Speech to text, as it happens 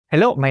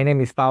Hello, my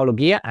name is Paolo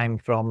Ghia. I'm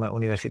from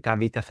Università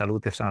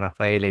Vita-Salute San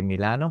Raffaele in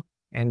Milano.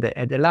 And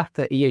at the last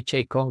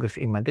EHA Congress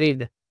in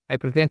Madrid, I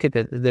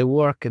presented the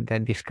work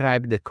that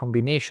described the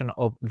combination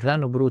of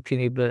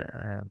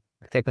Zanubrutinib,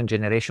 second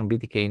generation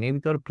BTK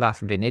inhibitor,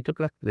 plus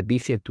venetoclax, the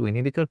BCL2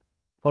 inhibitor,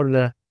 for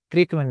the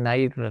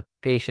treatment-naive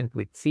patient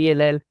with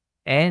CLL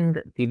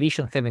and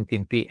deletion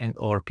 17p and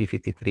or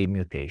p53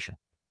 mutation.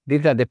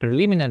 These are the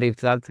preliminary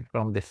results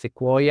from the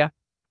SEQUOIA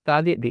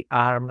study, the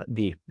arm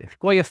D. The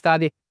SEQUOIA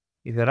study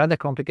is a rather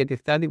complicated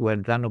study where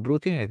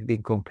Zanubrutinib has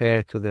been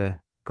compared to the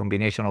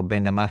combination of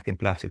bendamustine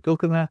plus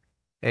rituximab.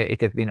 It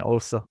has been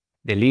also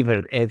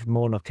delivered as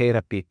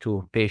monotherapy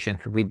to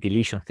patients with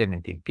deletion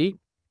 17p.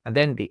 And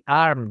then the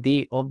arm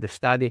D of the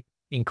study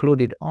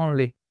included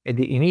only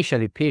the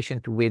initially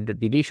patient with the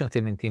deletion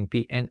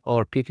 17p and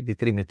or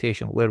p53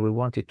 mutation, where we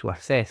wanted to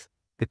assess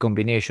the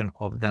combination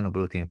of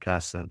Zanubrutinib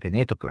plus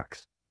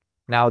venetoclax.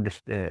 Now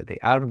the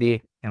arm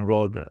D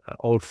enrolled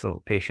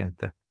also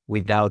patients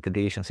without the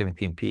deletion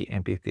 17p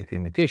and p53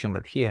 mutation,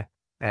 but here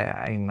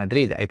in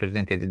Madrid, I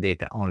presented the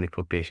data only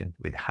for patients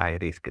with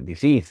high-risk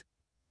disease.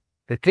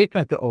 The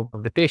treatment of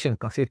the patient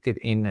consisted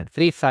in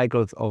 3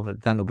 cycles of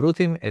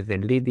Zanubrutinib as a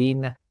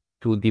lead-in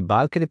to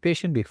debulk the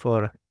patient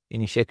before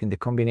initiating the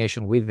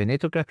combination with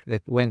venetoclax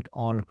that went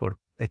on for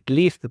at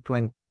least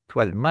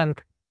 12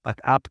 months,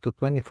 but up to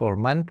 24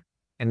 months.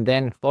 And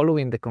then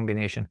following the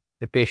combination,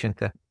 the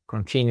patient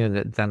continued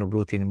the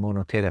Zanubrutinib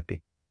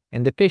monotherapy.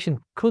 And the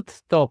patient could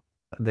stop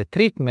the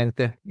treatment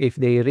if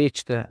they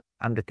reached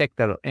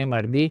undetectable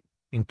MRD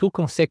in 2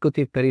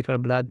 consecutive peripheral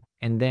blood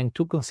and then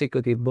 2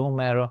 consecutive bone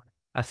marrow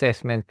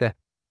assessment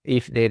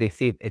if they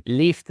received at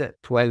least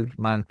 12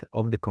 months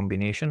of the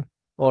combination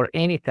or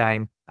any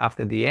time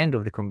after the end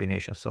of the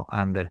combination, so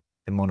under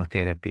the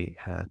monotherapy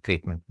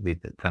treatment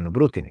with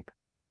Zanubrutinib.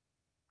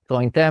 So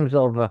in terms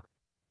of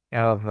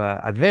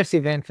adverse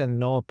events,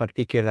 no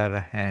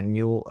particular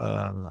new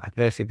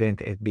adverse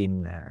event has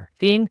been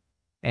seen.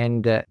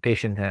 And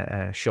patient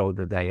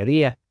showed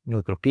diarrhea,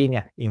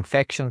 neutropenia,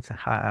 infections,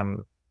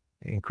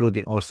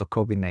 including also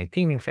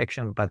COVID-19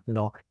 infection, but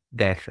no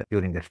death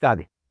during the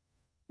study.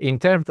 In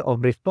terms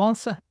of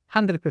response,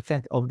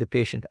 100% of the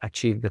patients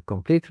achieved the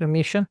complete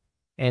remission.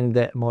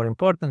 And more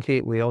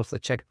importantly, we also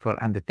checked for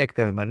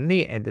undetectable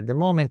MRD. And at the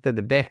moment, the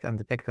best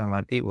undetectable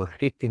MRD was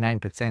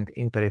 59%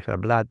 in peripheral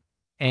blood.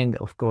 And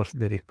of course,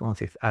 the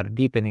responses are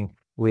deepening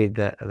with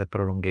the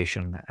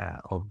prolongation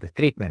of the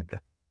treatment.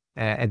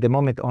 At the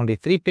moment, only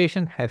 3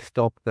 patients have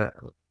stopped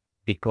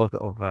because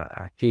of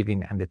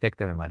achieving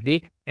undetectable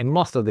MRD, and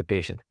most of the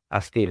patients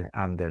are still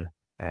under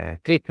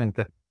treatment.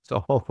 So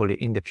hopefully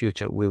in the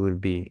future, we will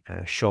be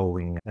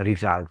showing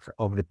results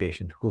of the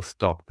patients who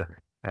stopped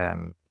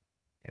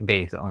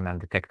based on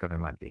undetectable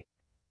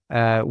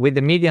MRD. With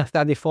the median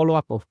study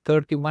follow-up of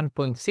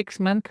 31.6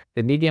 months,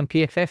 the median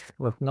PFS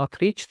was not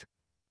reached.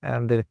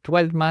 The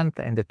 12-month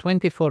and the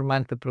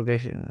 24-month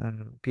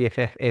progression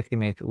PFS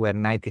estimates were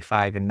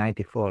 95% and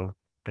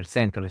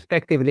 94%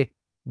 respectively,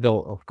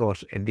 though, of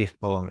course, at this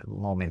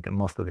moment,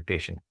 most of the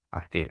patients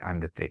are still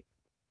under treatment.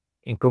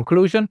 In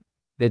conclusion,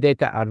 the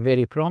data are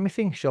very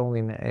promising,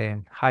 showing a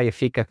high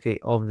efficacy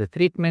of the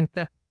treatment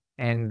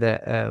and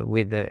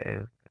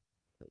that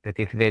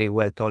is very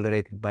well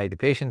tolerated by the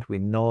patient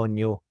with no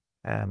new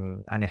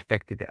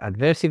unexpected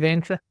adverse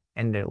events.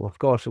 And of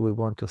course, we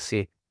want to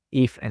see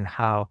if and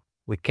how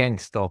we can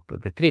stop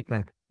the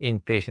treatment in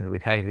patients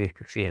with high-risk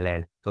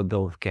CLL, so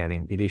those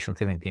carrying deletion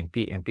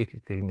 17p and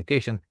p53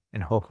 mutation,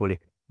 and hopefully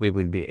we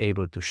will be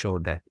able to show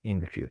that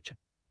in the future.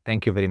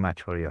 Thank you very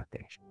much for your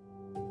attention.